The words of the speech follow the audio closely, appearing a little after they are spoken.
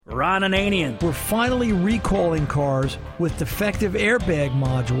Ron Ananian. We're finally recalling cars with defective airbag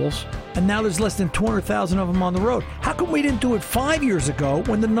modules, and now there's less than 200,000 of them on the road. How come we didn't do it 5 years ago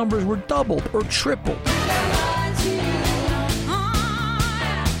when the numbers were doubled or tripled?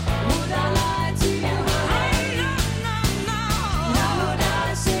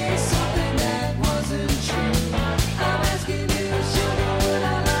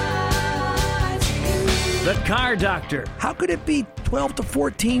 The Car Doctor. How could it be 12 to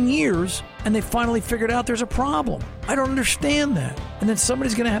 14 years and they finally figured out there's a problem? I don't understand that. And then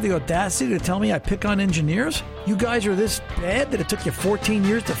somebody's going to have the audacity to tell me I pick on engineers? You guys are this bad that it took you 14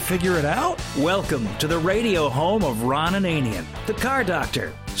 years to figure it out? Welcome to the radio home of Ron Ananian, the Car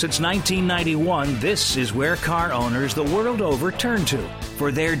Doctor. Since 1991, this is where car owners the world over turn to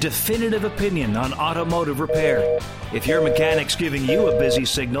for their definitive opinion on automotive repair. If your mechanic's giving you a busy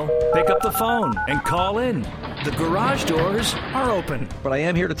signal, pick up the phone and call in. The garage doors are open. But I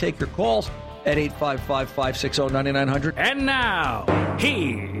am here to take your calls at 855-560-9900. And now,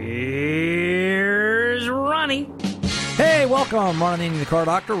 here's Ronnie. Hey, welcome. Ron Ananian, the Car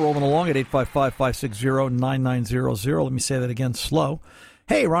Doctor, rolling along at 855-560-9900. Let me say that again slow.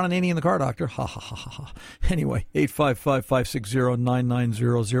 Hey, Ron Ananian, the Car Doctor. Ha, ha, ha, ha, ha. Anyway,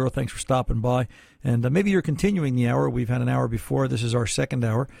 855-560-9900. Thanks for stopping by. And maybe you're continuing the hour. We've had an hour before. This is our second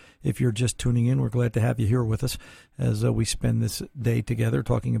hour. If you're just tuning in, we're glad to have you here with us as we spend this day together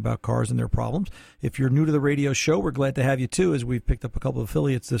talking about cars and their problems. If you're new to the radio show, we're glad to have you, too, as we've picked up a couple of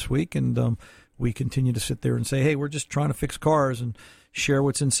affiliates this week. And we continue to sit there and say, hey, we're just trying to fix cars and share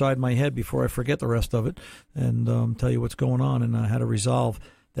what's inside my head before I forget the rest of it and tell you what's going on and how to resolve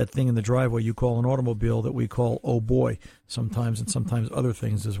that thing in the driveway you call an automobile that we call, oh boy, sometimes, and sometimes other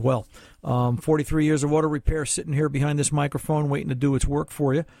things as well. 43 years of auto repair sitting here behind this microphone waiting to do its work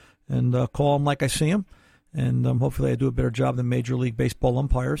for you. And call them like I see them. And hopefully I do a better job than Major League Baseball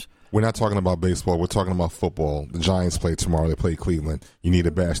umpires. We're not talking about baseball. We're talking about football. The Giants play tomorrow. They play Cleveland. You need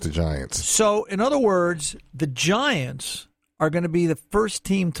to bash the Giants. So, in other words, the Giants are going to be the first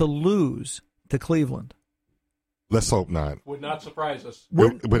team to lose to Cleveland. Let's hope not. Would not surprise us.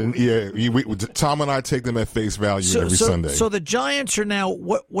 Tom and I take them at face value every Sunday. So the Giants are now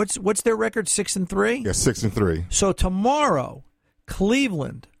what's their record? 6-3. Yeah, 6-3. So tomorrow,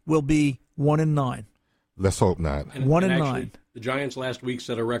 Cleveland will be 1-9. Let's hope not. And 1-9. The Giants last week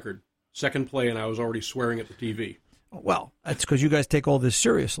set a record. Second play, and I was already swearing at the TV. Well, that's because you guys take all this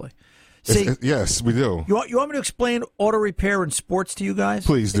seriously. See, yes, we do. You want me to explain auto repair and sports to you guys?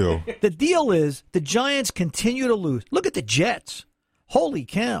 Please do. The deal is the Giants continue to lose. Look at the Jets. Holy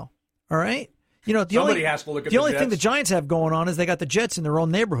cow. All right? You know, Somebody has to look at the only thing the Giants have going on is they got the Jets in their own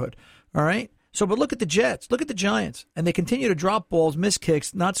neighborhood. All right? So, but look at the Jets. Look at the Giants. And they continue to drop balls, miss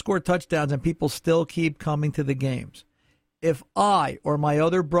kicks, not score touchdowns, and people still keep coming to the games. If I or my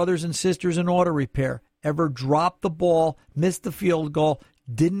other brothers and sisters in auto repair ever drop the ball, miss the field goal,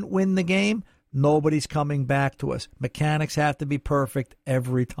 didn't win the game, nobody's coming back to us. Mechanics have to be perfect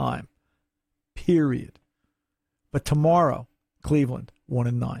every time. Period. But tomorrow, Cleveland,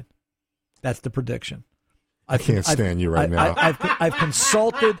 1-9. That's the prediction. I can't stand you right now. I've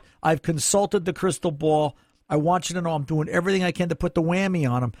consulted the crystal ball. I want you to know I'm doing everything I can to put the whammy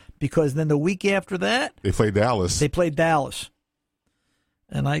on them because then the week after that, they play Dallas.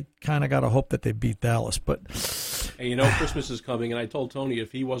 And I kind of got to hope that they beat Dallas. But hey, you know, Christmas is coming, and I told Tony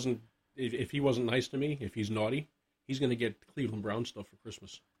if he wasn't nice to me, if he's naughty, he's going to get Cleveland Brown stuff for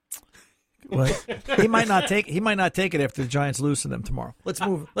Christmas. Well, he might not take it after the Giants lose to them tomorrow.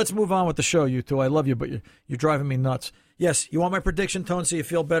 Let's move on with the show, you two. I love you, but you're driving me nuts. Yes, you want my prediction, Tony, so you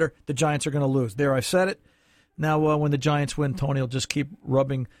feel better? The Giants are going to lose. There, I said it. Now, when the Giants win, Tony will just keep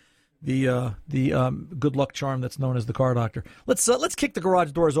rubbing the good luck charm that's known as the Car Doctor. Let's kick the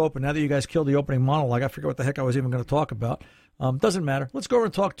garage doors open. Now that you guys killed the opening monologue, I forget what the heck I was even going to talk about. Doesn't matter. Let's go over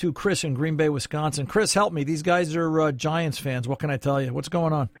and talk to Chris in Green Bay, Wisconsin. Chris, help me. These guys are Giants fans. What can I tell you? What's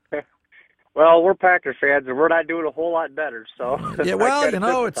going on? Well, we're Packers fans, and we're not doing a whole lot better. So yeah, well, you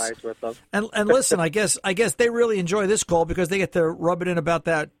know, it's with them. and listen, I guess they really enjoy this call because they get to rub it in about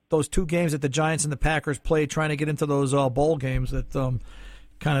those two games that the Giants and the Packers played, trying to get into those bowl games that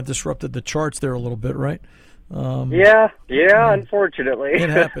kind of disrupted the charts there a little bit, right? Yeah, unfortunately. It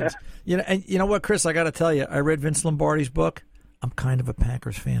happens. And you know what, Chris, I got to tell you, I read Vince Lombardi's book. I'm kind of a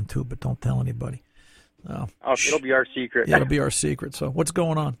Packers fan, too, but don't tell anybody. It'll be our secret. Yeah, it'll be our secret. So what's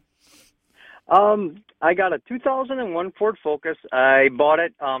going on? I got a 2001 Ford Focus. I bought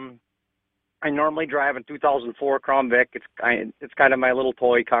it. I normally drive a 2004 Crown Vic. It's kind of my little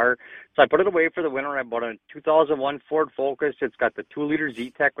toy car. So I put it away for the winter. I bought a 2001 Ford Focus. It's got the 2-liter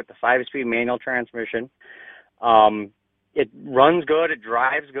Z-Tech with the 5-speed manual transmission. it runs good. It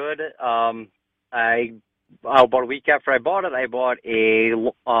drives good. About a week after I bought it, I bought a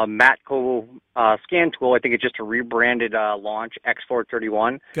Matco scan tool. I think it's just a rebranded Launch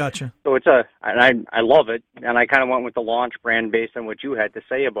X431. Gotcha. So and I love it, and I kind of went with the Launch brand based on what you had to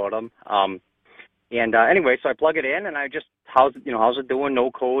say about them. Anyway, so I plug it in, and I just how's it doing?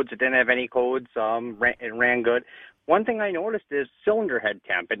 No codes. It didn't have any codes. It ran good. One thing I noticed is cylinder head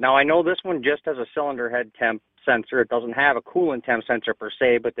temp. And now I know this one just has a cylinder head temp sensor. It doesn't have a coolant temp sensor per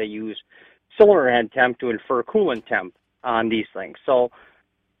se, but they use cylinder head temp to infer coolant temp on these things. So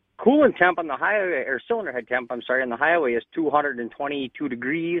coolant temp on the highway, or cylinder head temp, on the highway is 222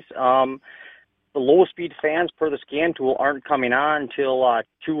 degrees. The low-speed fans per the scan tool aren't coming on until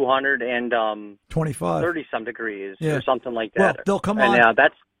 225, 30-some degrees or something like that. Well, they'll come on.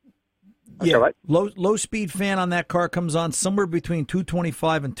 That's low-speed fan on that car comes on somewhere between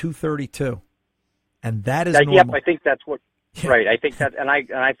 225 and 232, and that is normal. Yep, I think that's what. Yeah. Right, I think that, and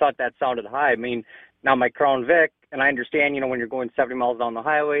I thought that sounded high. I mean, now my Crown Vic, and I understand, when you're going 70 miles down the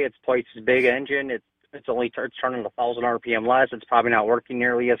highway, it's twice as big engine. It's turning 1,000 RPM less. It's probably not working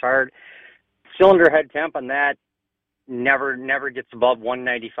nearly as hard. Cylinder head temp on that never gets above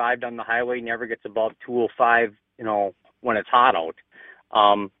 195 down the highway. Never gets above 205. When it's hot out.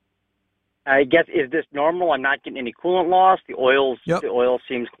 I guess, is this normal? I'm not getting any coolant loss. The oil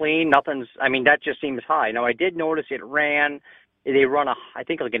seems clean. That just seems high. Now, I did notice they run I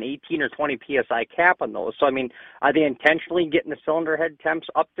think like an 18 or 20 PSI cap on those. So, are they intentionally getting the cylinder head temps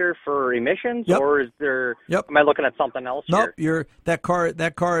up there for emissions? Yep. Or is there, am I looking at something else here? Nope, that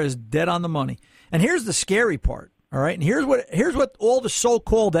car is dead on the money. And here's the scary part, all right? And here's what all the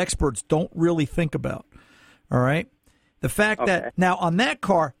so-called experts don't really think about, all right? The fact that now on that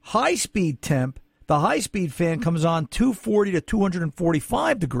car, high-speed temp, the high-speed fan comes on 240 to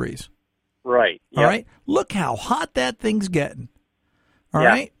 245 degrees. Right. All right. Look how hot that thing's getting. All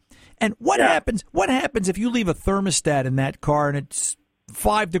right. And what happens? What happens if you leave a thermostat in that car and it's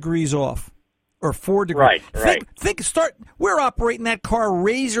 5 degrees off or 4 degrees? Right. We're operating that car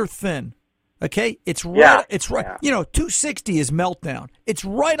razor thin. Okay. It's right. It's right. Yeah. 260 is meltdown. It's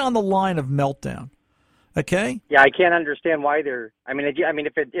right on the line of meltdown. Okay. Yeah, I can't understand why they're.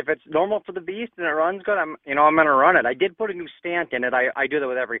 If it's normal for the beast and it runs good, I'm going to run it. I did put a new stant in it. I do that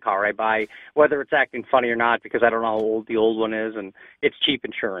with every car I buy, whether it's acting funny or not, because I don't know how old the old one is, and it's cheap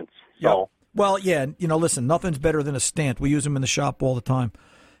insurance. So. Yep. Well, yeah. Listen, nothing's better than a stant. We use them in the shop all the time,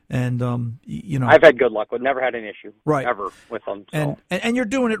 and I've had good luck with. Never had an issue. Right. Ever with them. So. And you're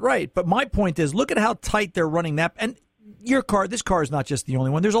doing it right. But my point is, look at how tight they're running that and. This car is not just the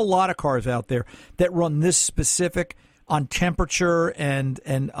only one. There's a lot of cars out there that run this specific on temperature and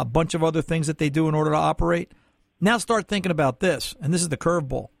a bunch of other things that they do in order to operate. Now start thinking about this, and this is the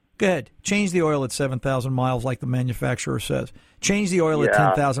curveball. Go ahead. Change the oil at 7,000 miles like the manufacturer says. Change the oil at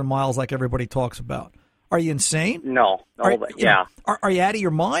 10,000 miles like everybody talks about. Are you insane? No. Are you out of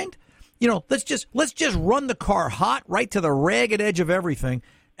your mind? Let's just run the car hot right to the ragged edge of everything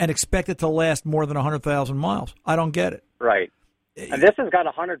and expect it to last more than 100,000 miles. I don't get it. Right. And this has got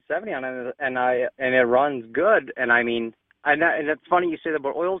 170 on it, and it runs good. And and it's funny you say that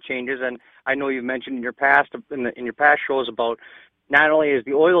about oil changes. And I know you've mentioned in your past shows about not only is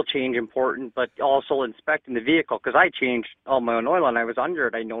the oil change important, but also inspecting the vehicle. Because I changed all my own oil, and I was under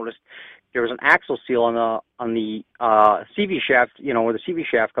it. I noticed there was an axle seal on the CV shaft. Where the CV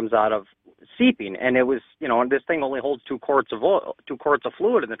shaft comes out of. Seeping, and it was, and this thing only holds 2 quarts of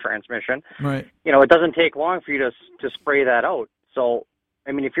fluid in the transmission. Right. It doesn't take long for you to spray that out. So,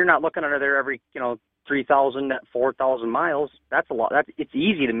 if you're not looking under there every, 3,000, 4,000 miles, that's a lot. It's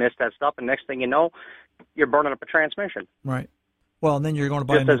easy to miss that stuff, and next thing you know, you're burning up a transmission. Right. Well, and then you're going to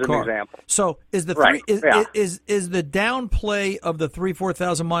buy a new car. Just as an example. So, is the is the downplay of the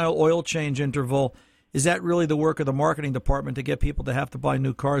 3,000-4,000 mile oil change interval? Is that really the work of the marketing department to get people to have to buy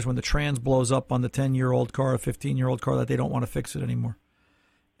new cars when the trans blows up on the 10-year-old car, a 15-year-old car that they don't want to fix it anymore?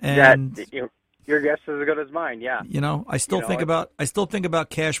 And your guess is as good as mine. Yeah. I still think about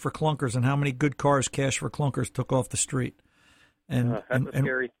cash for clunkers and how many good cars cash for clunkers took off the street. And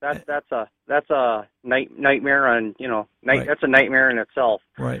scary. That's a nightmare on right. That's a nightmare in itself.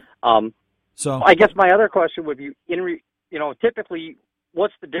 Right. So I guess my other question would be typically.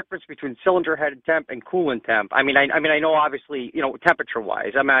 What's the difference between cylinder head temp and coolant temp? I know obviously, temperature-wise.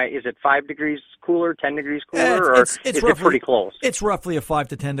 Is it 5 degrees cooler, 10 degrees cooler, or is it pretty close? It's roughly a 5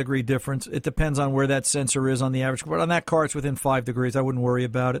 to 10 degree difference. It depends on where that sensor is on the average. But on that car, it's within 5 degrees. I wouldn't worry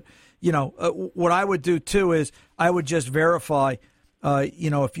about it. What I would do, too, is I would just verify,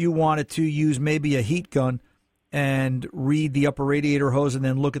 if you wanted to use maybe a heat gun and read the upper radiator hose and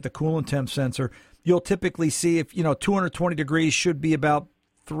then look at the coolant temp sensor, you'll typically see if 220 degrees should be about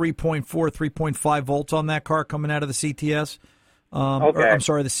 3.4, 3.5 volts on that car coming out of the CTS. Okay. I'm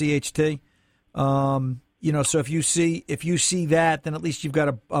sorry, the CHT. So if you see that, then at least you've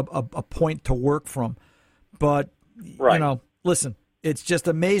got a point to work from. But Right. Listen, it's just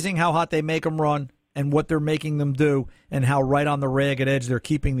amazing how hot they make them run and what they're making them do, and how right on the ragged edge they're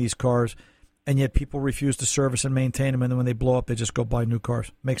keeping these cars, and yet people refuse to service and maintain them, and then when they blow up, they just go buy new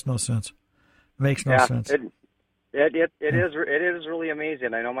cars. Makes no sense. Makes no sense. It is really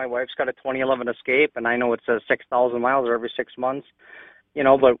amazing. I know my wife's got a 2011 Escape, and I know it says 6,000 miles every 6 months.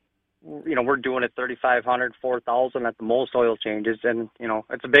 But we're doing it 3,500, 4,000 at the most oil changes, and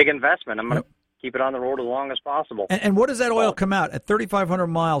it's a big investment. I'm going to keep it on the road as long as possible. And what does that oil come out at 3,500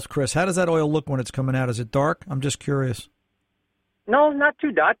 miles, Chris? How does that oil look when it's coming out? Is it dark? I'm just curious. No, not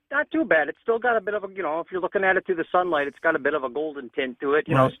too bad. It's still got a bit of a, if you're looking at it through the sunlight, it's got a bit of a golden tint to it,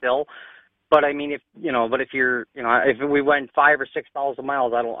 Right. still. But I mean, if you're, if we went 5,000 or 6,000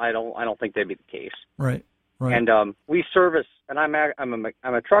 miles, I don't think that'd be the case. Right. Right. And we service, and I'm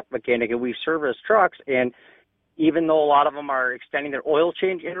a truck mechanic, and we service trucks, and even though a lot of them are extending their oil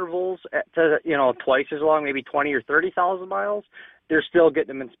change intervals to twice as long, maybe 20 or 30,000 miles, they're still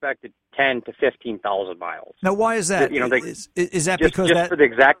getting them inspected 10 to 15,000 miles. Now, why is that? Is that because just for the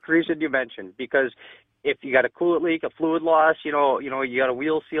exact reason you mentioned? Because if you got a coolant leak, a fluid loss, you got a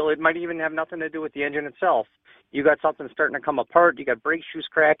wheel seal, it might even have nothing to do with the engine itself. You got something starting to come apart, you got brake shoes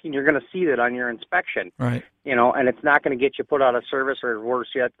cracking, you're going to see that on your inspection. Right. And it's not going to get you put out of service, or worse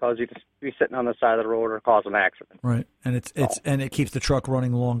yet, cause you to be sitting on the side of the road or cause an accident. Right. And and it keeps the truck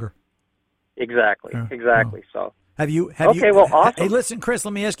running longer. Exactly. Yeah. Exactly. So. Have you? Well, awesome. Hey, listen, Chris.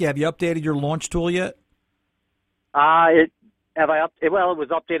 Let me ask you: have you updated your launch tool yet? Well, it was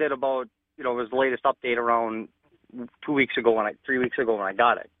updated about. It was the latest update around 3 weeks ago when I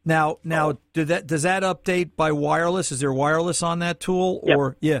got it. Now, does that update by wireless? Is there wireless on that tool? Yep.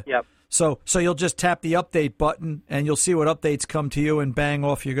 Or yeah. Yep. So you'll just tap the update button and you'll see what updates come to you, and bang,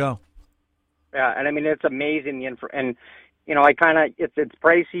 off you go. Yeah, and I mean it's amazing I kind of it's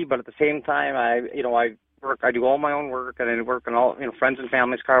pricey, but at the same time I do all my own work, and I work on all friends and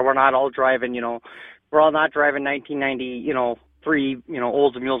family's car. We're not all driving we're all not driving 1993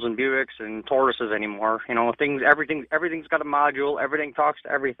 Olds and Mules and Buicks and Tauruses anymore. Everything's got a module. Everything talks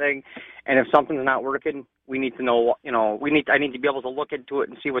to everything, and if something's not working, we need to know. I need to be able to look into it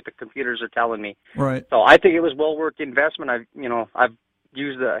and see what the computers are telling me. Right. So I think it was well worth the investment. I've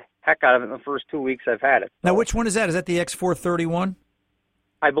used the heck out of it in the first 2 weeks I've had it. Now, which one is that? Is that the X431?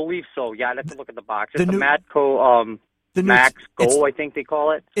 I believe so. Yeah, I'd have to look at the box. The It's new- a Matco Max Go, I think they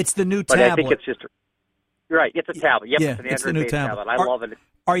call it. It's the new But tablet. I think it's just right. It's a tablet. Yep, Yeah, it's an it's the new Android-based tablet. I love it.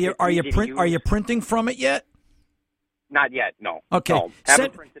 Are you It's easy to are use. you printing from it yet? Not yet. No. Okay. No,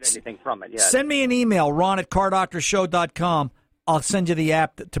 haven't printed anything from it yet. Send me an email, ron@cardoctorshow.com. I'll send you the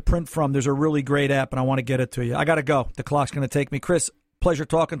app to print from. There's a really great app, and I want to get it to you. I got to go. The clock's going to take me. Chris, pleasure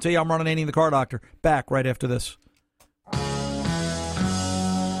talking to you. I'm Ron Ananian, the Car Doctor. Back right after this.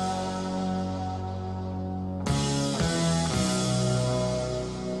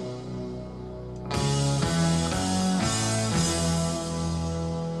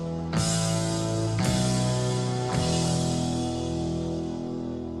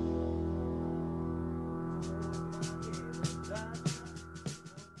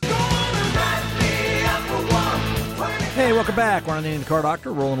 Hey, welcome back. Ron Ananian, the Car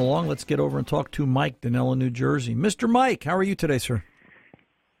Doctor, rolling along. Let's get over and talk to Mike, Danella, New Jersey. Mr. Mike, how are you today, sir?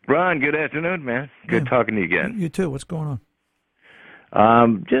 Ron, good afternoon, man. Good talking to you again. You too. What's going on?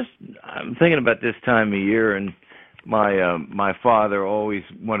 I'm thinking about this time of year, and my father always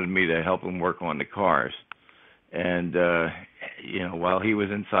wanted me to help him work on the cars. And while he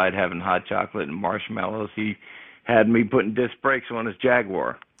was inside having hot chocolate and marshmallows, he had me putting disc brakes on his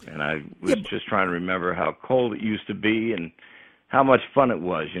Jaguar. And I was just trying to remember how cold it used to be and how much fun it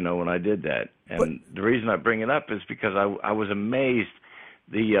was, when I did that. And the reason I bring it up is because I was amazed.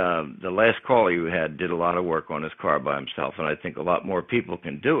 The last caller you had did a lot of work on his car by himself, and I think a lot more people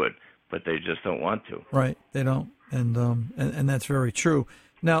can do it, but they just don't want to. Right, they don't, and that's very true.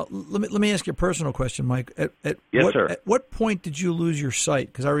 Now, let me ask you a personal question, Mike. Sir. At what point did you lose your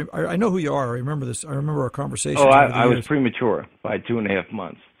sight? Because I know who you are. I remember this. I remember our conversation. Oh, I was premature by 2.5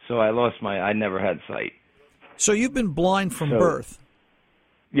 months, so I lost I never had sight. So you've been blind from birth.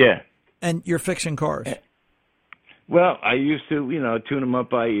 Yeah. And you're fixing cars. Well, I used to, tune them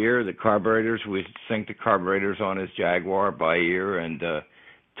up by ear. The carburetors, we sync the carburetors on his Jaguar by ear and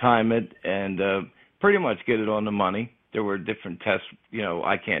time it and pretty much get it on the money. There were different tests.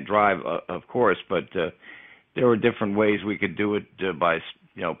 I can't drive, of course, but there were different ways we could do it by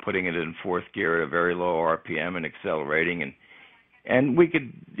putting it in fourth gear at a very low RPM and accelerating, and we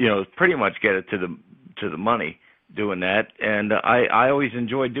could, pretty much get it to the money doing that. And I always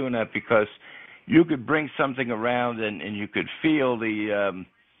enjoyed doing that because you could bring something around and you could feel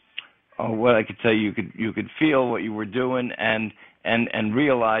what I could tell you, you could feel what you were doing and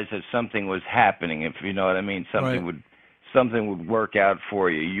realize that something was happening, if you know what I mean. Something would work out for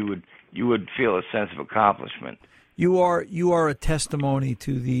you. You would feel a sense of accomplishment. You are a testimony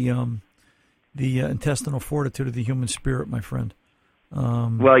to the intestinal fortitude of the human spirit, my friend.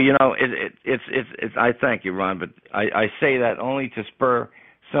 Well, it's I thank you, Ron, but I say that only to spur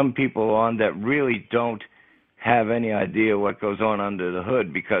some people on that really don't have any idea what goes on under the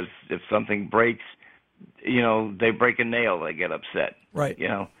hood, because if something breaks, they break a nail, they get upset. Right.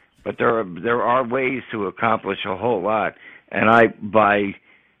 But there are ways to accomplish a whole lot, and by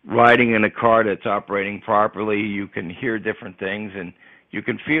riding in a car that's operating properly, you can hear different things and you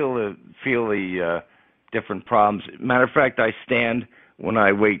can feel the different problems. Matter of fact, I stand when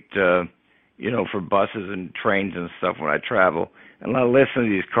I wait, for buses and trains and stuff when I travel, and I listen to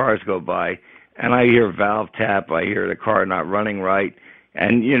these cars go by, and I hear valve tap, I hear the car not running right,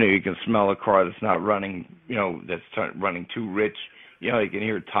 and you can smell a car that's not running, that's running too rich. You can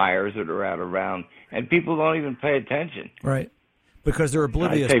hear tires that are out around, and people don't even pay attention. Right. Because they're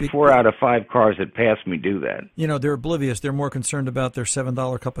oblivious. I'd say 4 out of 5 cars that pass me do that. They're oblivious. They're more concerned about their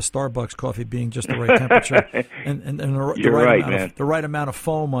 $7 cup of Starbucks coffee being just the right temperature and the right amount of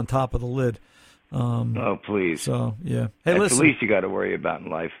foam on top of the lid. Oh, please. So, yeah. Hey, that's listen. the least you got to worry about in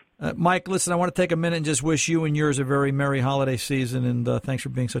life. Mike, listen, I want to take a minute and just wish you and yours a very merry holiday season, and thanks for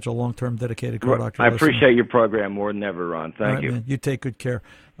being such a long-term dedicated car doctor. I appreciate your program more than ever, Ron. Thank you. Man, you take good care.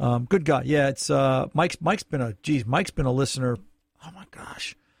 Good guy. Yeah, it's Mike's been a listener. Oh, my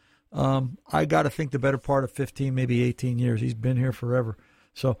gosh. I got to think the better part of 15, maybe 18 years. He's been here forever.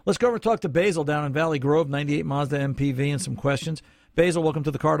 So let's go over and talk to Basil down in Valley Grove, 98 Mazda MPV, and some questions. Basil, welcome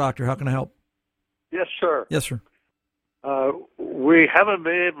to the Car Doctor. How can I help? Yes, sir. Yes, sir. We haven't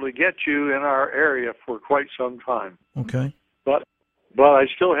been able to get you in our area for quite some time. Okay. But I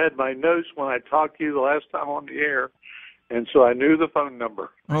still had my notes when I talked to you the last time on the air, and so I knew the phone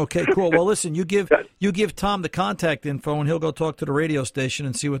number. Okay, cool. Well, listen, you give Tom the contact info, and he'll go talk to the radio station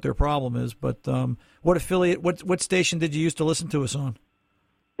and see what their problem is. But what affiliate, what station did you used to listen to us on?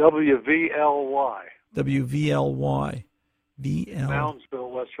 WVLY. WVLY.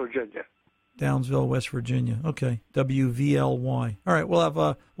 Downsville, West Virginia. Downsville, West Virginia. Okay, WVLY. All right, we'll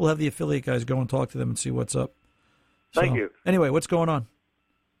have the affiliate guys go and talk to them and see what's up. Thank you. Anyway, what's going on?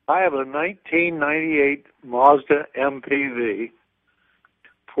 I have a 1998 Mazda MPV,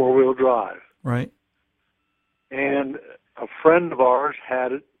 four-wheel drive. Right. And a friend of ours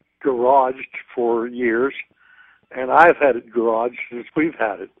had it garaged for years, and I've had it garaged since we've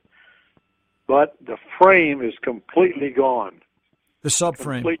had it. But the frame is completely gone. The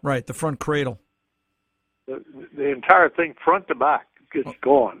subframe, right, the front cradle. The entire thing, front to back, is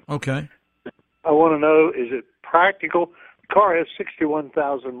gone. Okay. I want to know, is it practical? The car has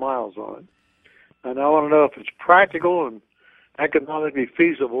 61,000 miles on it. And I want to know if it's practical and economically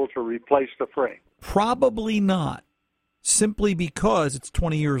feasible to replace the frame. Probably not, simply because it's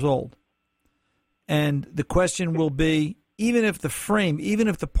 20 years old. And the question will be, even if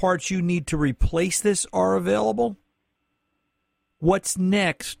the parts you need to replace this are available, what's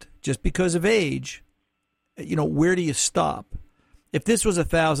next? Just because of age, where do you stop? If this was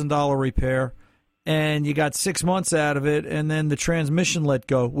 $1,000 repair and you got 6 months out of it and then the transmission let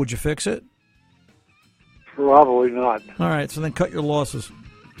go, would you fix it? Probably not. All right, so then cut your losses.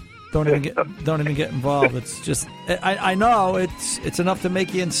 Don't even get involved. It's just, I know it's enough to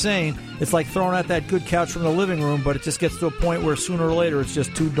make you insane. It's like throwing out that good couch from the living room, but it just gets to a point where sooner or later it's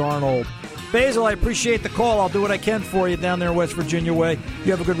just too darn old. Basil, I appreciate the call. I'll do what I can for you down there in West Virginia way.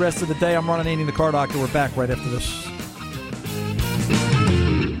 You have a good rest of the day. I'm Ron Ananian, the Car Doctor. We're back right after this.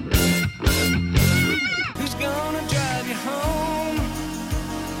 Who's gonna drive you home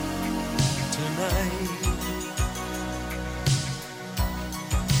tonight?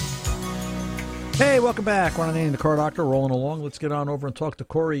 Hey, welcome back. Ron Ananian, the Car Doctor, rolling along. Let's get on over and talk to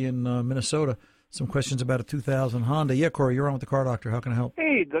Corey in Minnesota. Some questions about a 2000 Honda. Yeah, Corey, you're on with the Car Doctor. How can I help?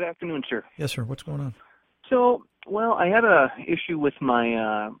 Hey, good afternoon, sir. Yes, sir. What's going on? So, well, I had a issue with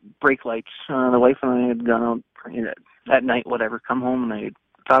my brake lights. The wife and I had gone out at night, whatever, come home, and I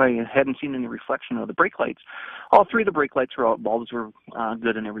thought I hadn't seen any reflection of the brake lights. All three of the brake lights were out. Bulbs were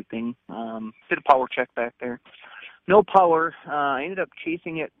good and everything. Did a power check back there. No power. I ended up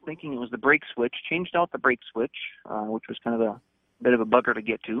chasing it, thinking it was the brake switch. Changed out the brake switch, which was kind of a bit of a bugger to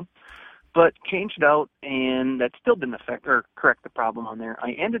get to. but changed it out, and that still didn't correct the problem on there.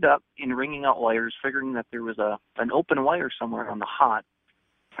 I ended up in wringing out wires, figuring that there was an open wire somewhere on the hot.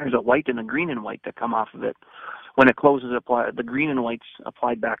 There's a white and a green and white that come off of it. When it closes, the green and white's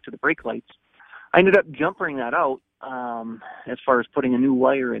applied back to the brake lights. I ended up jumpering that out as far as putting a new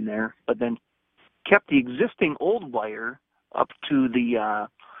wire in there, but then kept the existing old wire up to the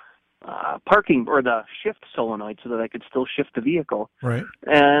parking or the shift solenoid so that I could still shift the vehicle. Right.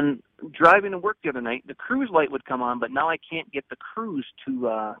 And driving to work the other night, the cruise light would come on, but now I can't get the cruise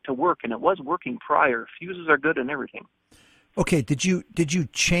to work, and it was working prior. Fuses are good and everything. Okay, did you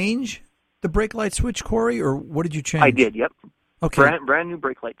change the brake light switch, Corey, or what did you change? I did, yep. Okay. Brand new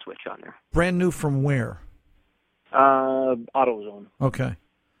brake light switch on there. Brand new from where? AutoZone. Okay.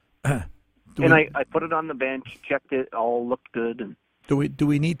 I put it on the bench, checked it, all looked good. And do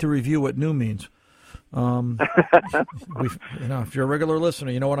we need to review what new means? If you're a regular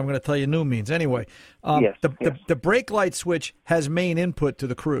listener, you know what I'm going to tell you new means. Anyway, yes. The brake light switch has main input to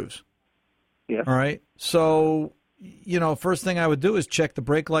the cruise. Yeah. All right. So, first thing I would do is check the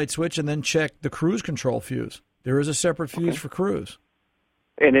brake light switch and then check the cruise control fuse. There is a separate fuse for cruise.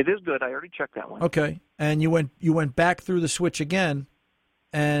 And it is good. I already checked that one. Okay. And you went back through the switch again,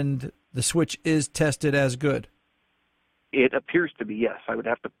 and the switch is tested as good. It appears to be, yes. I would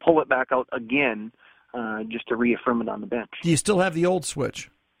have to pull it back out again just to reaffirm it on the bench. Do you still have the old switch?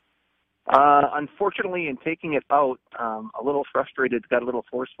 Unfortunately, in taking it out, a little frustrated, got a little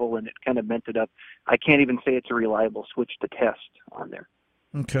forceful, and it kind of bent it up. I can't even say it's a reliable switch to test on there.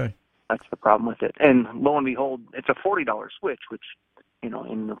 Okay. That's the problem with it. And lo and behold, it's a $40 switch, which,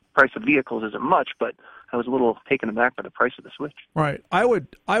 in the price of vehicles isn't much, but I was a little taken aback by the price of the switch. Right. I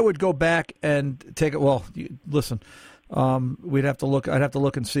would go back and take it. Well, listen, we'd have to look. I'd have to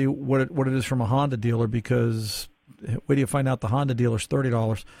look and see what it is from a Honda dealer, because where do you find out the Honda dealer's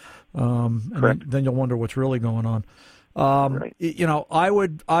 $30? And then you'll wonder what's really going on. Right. I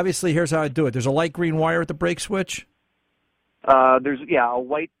would obviously. Here's how I do it. There's a light green wire at the brake switch. There's a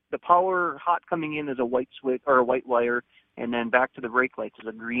white. The power hot coming in is a white switch or a white wire, and then back to the brake lights is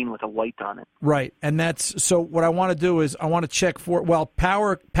a green with a white on it. Right, and that's so. What I want to do is I want to check for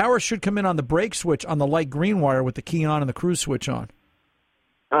power. Power should come in on the brake switch on the light green wire with the key on and the cruise switch on.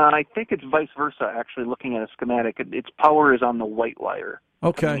 I think it's vice versa. Actually, looking at a schematic, its power is on the white wire.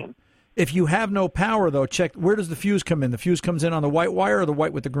 Okay. If you have no power though, check where does the fuse come in? The fuse comes in on the white wire or the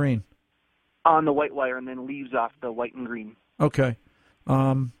white with the green? On the white wire, and then leaves off the white and green. Okay.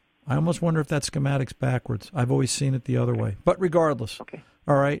 I almost wonder if that schematic's backwards. I've always seen it the other way. But regardless. Okay.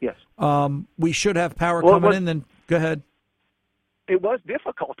 All right. Yes. We should have power coming in. Then go ahead. It was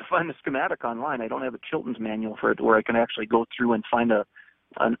difficult to find the schematic online. I don't have a Chilton's manual for it where I can actually go through and find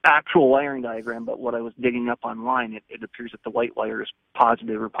an actual wiring diagram. But what I was digging up online, it appears that the white wire is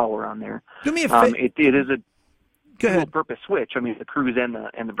positive or power on there. Do me a favor. It is a dual-purpose switch. I mean, the cruise and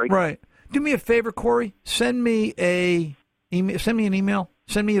the brake. Right. Do me a favor, Corey. Send me an email.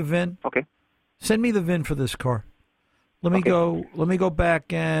 Send me a VIN. Okay. Send me the VIN for this car. Let me go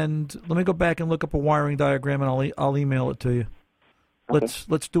back and look up a wiring diagram, and I'll email it to you. Okay.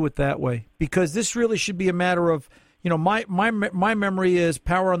 Let's do it that way, because this really should be a matter of, my memory is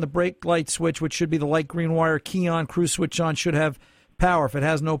power on the brake light switch, which should be the light green wire, key on, cruise switch on, should have power. If it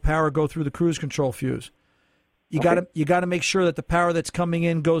has no power, go through the cruise control fuse. You got to make sure that the power that's coming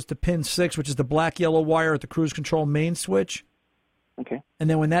in goes to pin 6, which is the black yellow wire at the cruise control main switch. Okay. And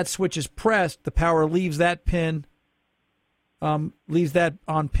then when that switch is pressed, the power leaves that pin, leaves that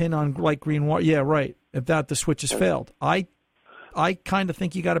on pin on light green wire. Yeah, right. If that, the switch has failed. I kind of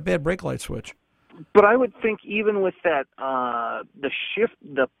think you got a bad brake light switch. But I would think even with that, the shift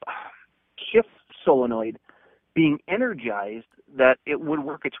solenoid being energized, that it would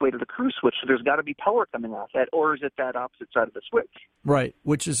work its way to the cruise switch. So there's got to be power coming off that, or is it that opposite side of the switch? Right,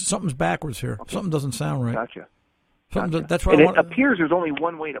 which is something's backwards here. Okay. Something doesn't sound right. Gotcha. That's why. And it appears there's only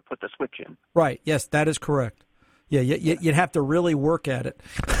one way to put the switch in. Right. Yes, that is correct. Yeah, you'd have to really work at it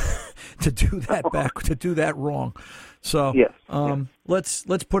to do that to do that wrong. So yes.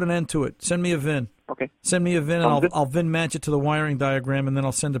 Let's put an end to it. Send me a VIN. Okay. Send me a VIN, and I'll VIN match it to the wiring diagram, and then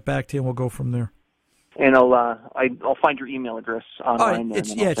I'll send it back to you, and we'll go from there. And I'll find your email address online.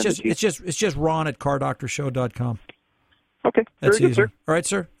 It's just Ron at cardoctorshow.com. Okay. That's Very good, easy. sir. All right,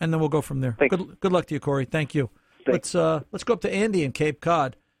 sir, and then we'll go from there. Thanks. Good luck to you, Corey. Thank you. Thanks. Let's go up to Andy in Cape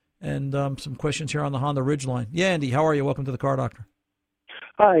Cod, and some questions here on the Honda Ridgeline. Yeah, Andy, how are you? Welcome to the Car Doctor.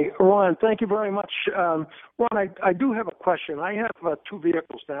 Hi, Ron. Thank you very much. Ron, I do have a question. I have two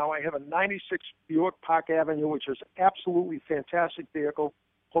vehicles now. I have a 96 Buick Park Avenue, which is absolutely fantastic vehicle.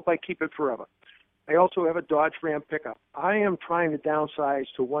 Hope I keep it forever. I also have a Dodge Ram pickup. I am trying to downsize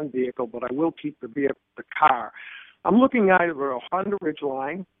to one vehicle, but I will keep the car. I'm looking at either a Honda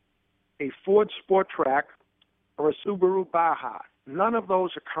Ridgeline, a Ford Sport Track, or a Subaru Baja. None of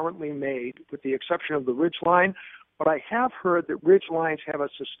those are currently made, with the exception of the Ridgeline, but I have heard that Ridgelines have a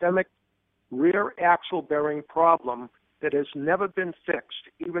systemic rear axle bearing problem that has never been fixed,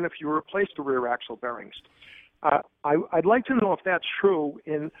 even if you replace the rear axle bearings. I'd like to know if that's true,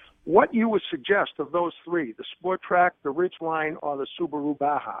 and what you would suggest of those three, the Sport Track, the Ridgeline, or the Subaru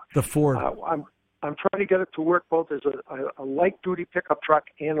Baja. The Ford. I'm trying to get it to work both as a light-duty pickup truck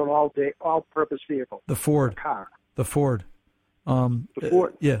and an all-purpose vehicle. The Ford. Car. The Ford. The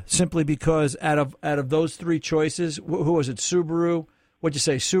Ford. Yeah, simply because out of those three choices, who was it? Subaru. What'd you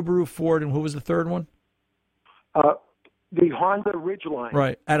say? Subaru, Ford, and who was the third one? The Honda Ridgeline.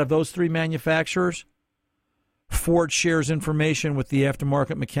 Right. Out of those three manufacturers, Ford shares information with the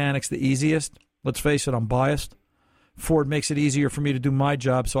aftermarket mechanics the easiest. Let's face it, I'm biased. Ford makes it easier for me to do my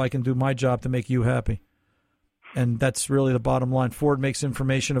job so I can do my job to make you happy. And that's really the bottom line. Ford makes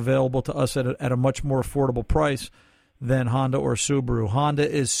information available to us at a much more affordable price than Honda or Subaru. Honda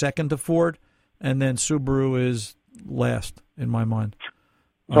is second to Ford, and then Subaru is last in my mind.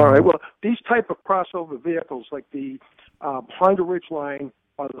 All right. Well, these type of crossover vehicles like the Honda Ridgeline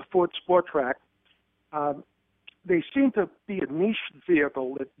or the Ford Sport Track, they seem to be a niche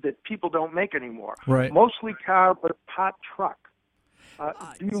vehicle that people don't make anymore. Right. Mostly car, but part truck.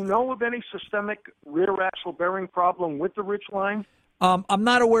 Do you know of any systemic rear axle bearing problem with the Ridgeline? I'm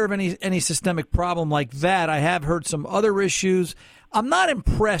not aware of any systemic problem like that. I have heard some other issues. I'm not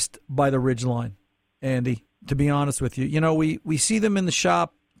impressed by the Ridgeline, Andy, to be honest with you. You know, we see them in the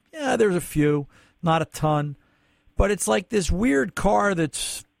shop. Yeah, there's a few, not a ton. But it's like this weird car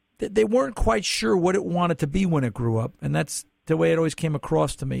that they weren't quite sure what it wanted to be when it grew up. And that's the way it always came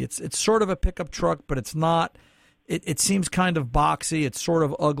across to me. It's sort of a pickup truck, but it's not. It seems kind of boxy. It's sort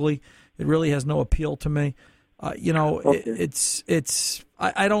of ugly. It really has no appeal to me. You know, it's.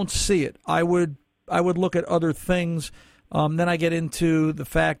 I don't see it. I would look at other things. Then I get into the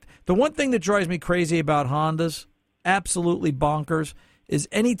fact. The one thing that drives me crazy about Hondas, absolutely bonkers, is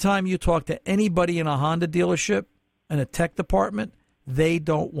anytime you talk to anybody in a Honda dealership and a tech department, they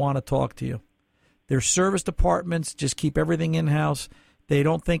don't want to talk to you. Their service departments just keep everything in-house. They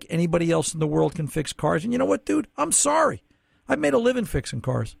don't think anybody else in the world can fix cars. And you know what, dude? I'm sorry. I've made a living fixing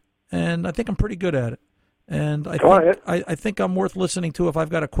cars, and I think I'm pretty good at it. And I think I'm worth listening to if I've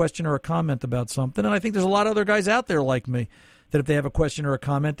got a question or a comment about something. And I think there's a lot of other guys out there like me that if they have a question or a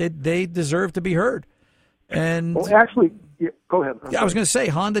comment, they deserve to be heard. And well, actually, go ahead. I was going to say,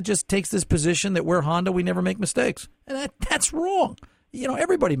 Honda just takes this position that we're Honda, we never make mistakes. And that's wrong. You know,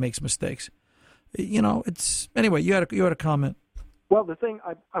 everybody makes mistakes. You know, it's anyway. You had a comment. Well, the thing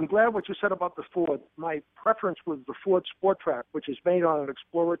I'm glad what you said about the Ford. My preference was the Ford Sport Track, which is made on an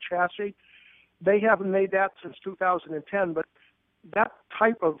Explorer chassis. They haven't made that since 2010, but that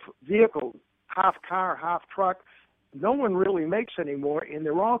type of vehicle, half car, half truck, no one really makes anymore, and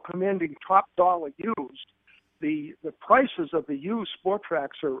they're all commanding top dollar used. The prices of the used Sport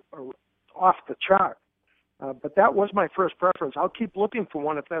Tracks are off the chart. But that was my first preference. I'll keep looking for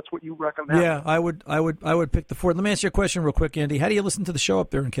one if that's what you recommend. Yeah, I would pick the Ford. Let me ask you a question real quick, Andy. How do you listen to the show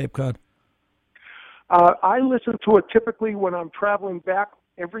up there in Cape Cod? I listen to it typically when I'm traveling back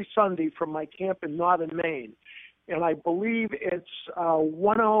every Sunday from my camp in northern Maine. And I believe it's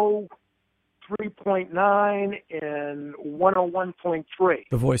 103.9 and 101.3.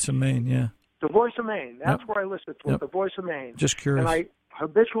 The Voice of Maine, yeah. The Voice of Maine. That's where I listen to it, the Voice of Maine. Just curious. And I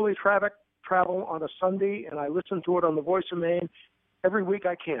habitually travel on a Sunday, and I listen to it on the Voice of Maine every week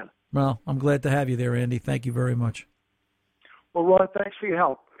I can. Well, I'm glad to have you there, Andy. Thank you very much. Well, Ron, thanks for your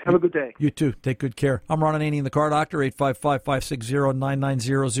help. Have a good day. You too. Take good care. I'm Ron Ananian, the Car Doctor,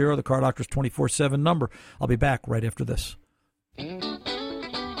 855-560-9900. The Car Doctor's 24/7 number. I'll be back right after this.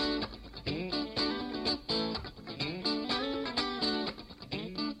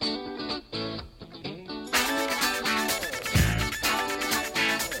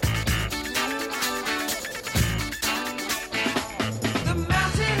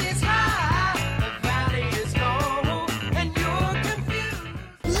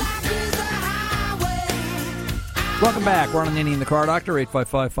 Welcome back. Ron Ananian, the Car Doctor,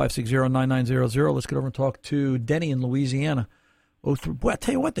 855-560-9900. Let's get over and talk to Denny in Louisiana. Boy, I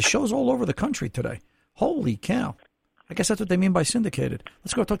tell you what, the show's all over the country today. Holy cow. I guess that's what they mean by syndicated.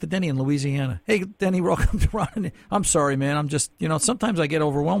 Let's go talk to Denny in Louisiana. Hey, Denny, welcome to Ron. I'm sorry, man. I'm just, sometimes I get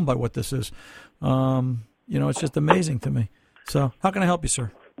overwhelmed by what this is. It's just amazing to me. So how can I help you,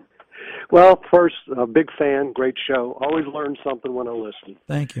 sir? Well, first, a big fan, great show. Always learn something when I listen.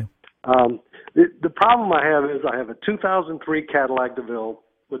 Thank you. The problem I have is I have a 2003 Cadillac DeVille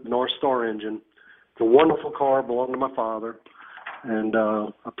with North Star engine. It's a wonderful car, belonged to my father, and I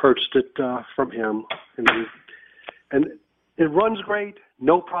purchased it from him. And it runs great,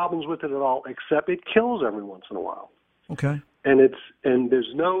 no problems with it at all, except it kills every once in a while. Okay. And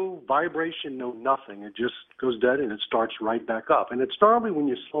there's no vibration, no nothing. It just goes dead and it starts right back up. And it's normally when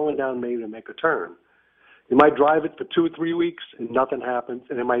you're slowing down maybe to make a turn. You might drive it for 2 or 3 weeks and nothing happens,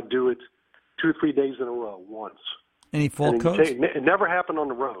 and it might do it 2 or 3 days in a row once. Any fault codes? It never happened on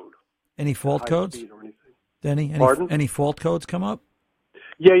the road. Any fault codes? Speed or anything. Denny, Pardon? Any fault codes come up?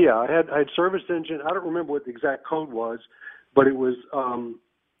 Yeah. I had serviced engine. I don't remember what the exact code was, but it was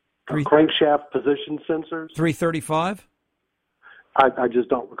crankshaft position sensors. 335? I just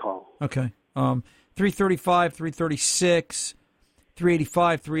don't recall. Okay. 335, 336,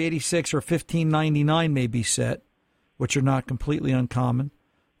 385, 386, or 1599 may be set, which are not completely uncommon.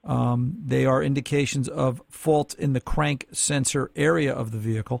 They are indications of faults in the crank sensor area of the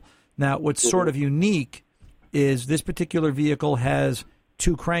vehicle. Now, what's sort of unique is this particular vehicle has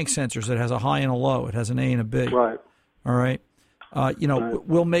 2 crank sensors. It has a high and a low. It has an A and a B. Right. All right.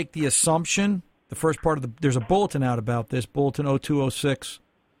 We'll make the assumption. The first part of there's a bulletin out about this, Bulletin 0206.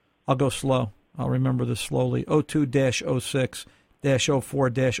 I'll go slow. I'll remember this slowly.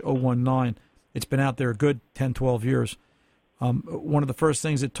 02-06-04-019. It's been out there a good 10, 12 years. One of the first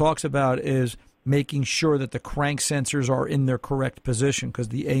things it talks about is making sure that the crank sensors are in their correct position because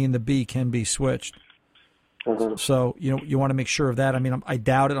the A and the B can be switched. Mm-hmm. So, you want to make sure of that. I mean, I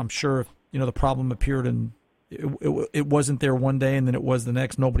doubt it. I'm sure, the problem appeared and it wasn't there one day and then it was the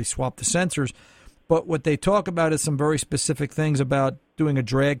next. Nobody swapped the sensors. But what they talk about is some very specific things about doing a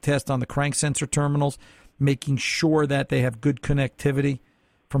drag test on the crank sensor terminals, making sure that they have good connectivity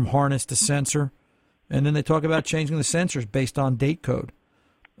from harness to sensor. And then they talk about changing the sensors based on date code.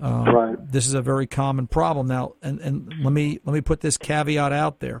 Right. This is a very common problem. Now, and let me put this caveat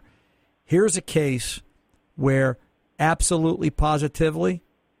out there. Here's a case where absolutely positively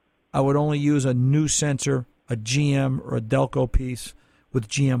I would only use a new sensor, a GM or a Delco piece with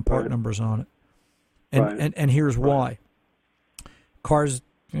GM part numbers on it. And here's why. Car's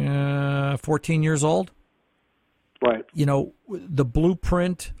 14 years old. Right. The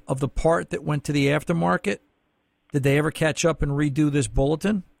blueprint of the part that went to the aftermarket, did they ever catch up and redo this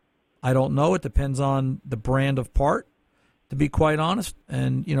bulletin? I don't know. It depends on the brand of part, to be quite honest.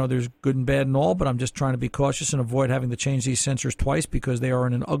 And, there's good and bad and all, but I'm just trying to be cautious and avoid having to change these sensors twice because they are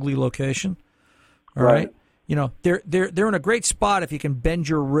in an ugly location. All right. They're in a great spot if you can bend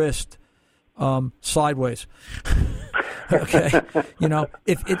your wrist sideways. Okay.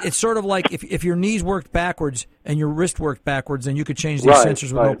 If it's sort of like if your knees worked backwards and your wrist worked backwards, then you could change these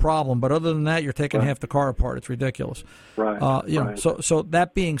sensors with no problem. But other than that, you're taking half the car apart. It's ridiculous. Right. So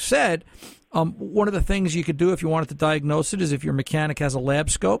that being said, one of the things you could do if you wanted to diagnose it is if your mechanic has a lab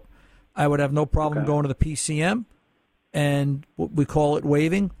scope, I would have no problem going to the PCM and what we call it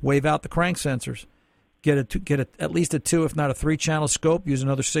wave out the crank sensors. Get at least a 2, if not a 3-channel scope. Use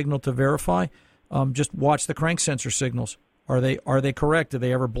another signal to verify. Just watch the crank sensor signals. Are they correct? Do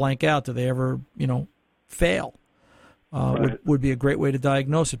they ever blank out? Do they ever fail? Would be a great way to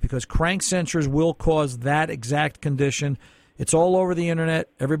diagnose it because crank sensors will cause that exact condition. It's all over the internet.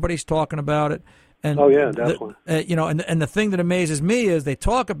 Everybody's talking about it. And definitely. And the thing that amazes me is they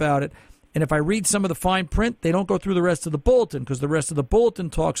talk about it, and if I read some of the fine print, they don't go through the rest of the bulletin because the rest of the bulletin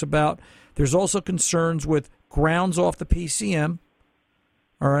talks about there's also concerns with grounds off the PCM.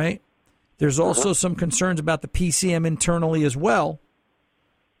 All right. There's also some concerns about the PCM internally as well.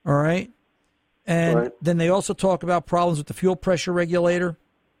 All right. And then they also talk about problems with the fuel pressure regulator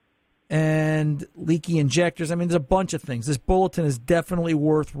and leaky injectors. I mean, there's a bunch of things. This bulletin is definitely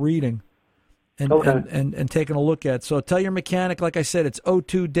worth reading and taking a look at. So tell your mechanic, like I said, it's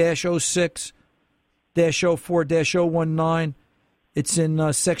 02-06-04-019. It's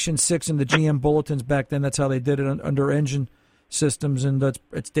in Section 6 in the GM bulletins back then. That's how they did it under engine systems, and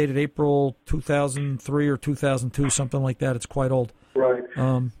it's dated April 2003 or 2002, something like that. It's quite old. Right.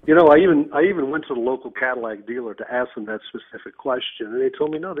 I even went to the local Cadillac dealer to ask them that specific question, and they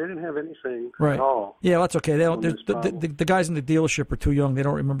told me no, they didn't have anything at all. Yeah, well, that's okay. They don't. The guys in the dealership are too young. They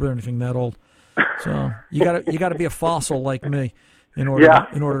don't remember anything that old. So you got to be a fossil like me in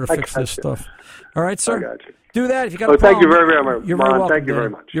order to fix this stuff. All right, sir. I got you. Do that if you got a problem. Thank you very much. You're very welcome. Thank you very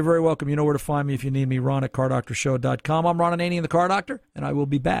much. You're very welcome. You know where to find me if you need me. Ron at CarDoctorShow.com. I'm Ron Ananian, the Car Doctor, and I will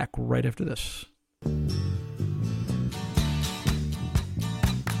be back right after this.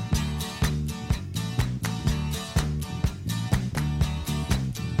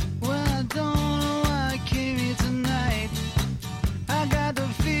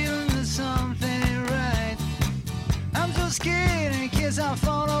 Something as I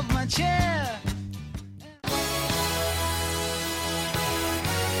fall off my chair.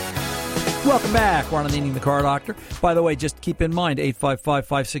 Welcome back. Ron Ananian, the Car Doctor. By the way, just keep in mind,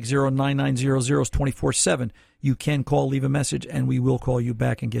 855-560-9900 is 24/7. You can call, leave a message, and we will call you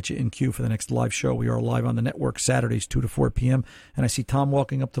back and get you in queue for the next live show. We are live on the network Saturdays, 2 to 4 p.m. And I see Tom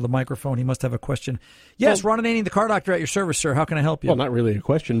walking up to the microphone. He must have a question. Yes, Ron Ananian, the Car Doctor, at your service, sir. How can I help you? Well, not really a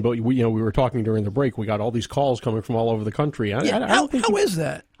question, but we were talking during the break. We got all these calls coming from all over the country. How is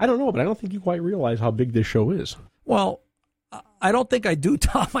that? I don't know, but I don't think you quite realize how big this show is. Well, I don't think I do,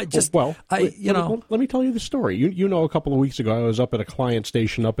 Tom. Let me tell you the story. You know, a couple of weeks ago, I was up at a client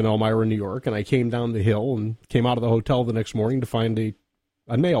station up in Elmira, New York, and I came down the hill and came out of the hotel the next morning to find a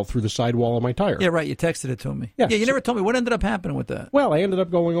nail through the sidewall of my tire. Yeah, right. You texted it to me. Yeah, you never told me. What ended up happening with that? Well, I ended up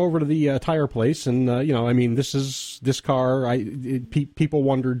going over to the tire place, and, this car, people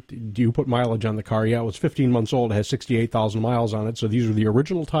wondered, do you put mileage on the car? Yeah, it was 15 months old. It has 68,000 miles on it, so these are the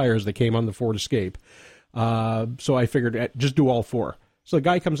original tires that came on the Ford Escape. So I figured, just do all four. So the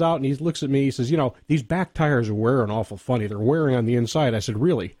guy comes out and he looks at me. He says, these back tires are wearing awful funny. They're wearing on the inside. I said,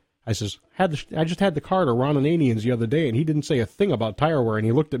 really? I says, I just had the car to Ron Ananian's the other day, and he didn't say a thing about tire wear. And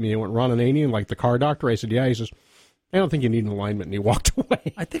he looked at me and went, Ron Ananian, like the Car Doctor? I said, yeah. He says, I don't think you need an alignment. And he walked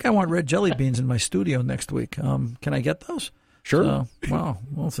away. I think I want red jelly beans in my studio next week. Can I get those? Sure. Wow.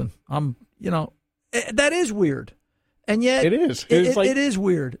 Listen, that is weird. And yet, it is. It is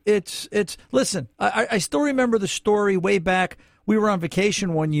weird. It's. Listen, I still remember the story way back. We were on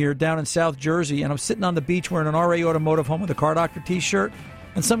vacation one year down in South Jersey, and I'm sitting on the beach wearing an RA Automotive Home with a Car Doctor T-shirt,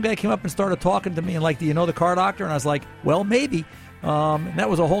 and some guy came up and started talking to me and like, do you know the Car Doctor? And I was like, well, maybe. And that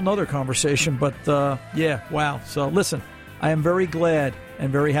was a whole nother conversation. But yeah, wow. So listen, I am very glad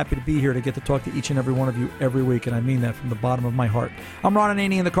and very happy to be here to get to talk to each and every one of you every week, and I mean that from the bottom of my heart. I'm Ron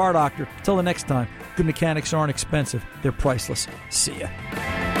Ananian, the Car Doctor. Until the next time, good mechanics aren't expensive. They're priceless. See ya.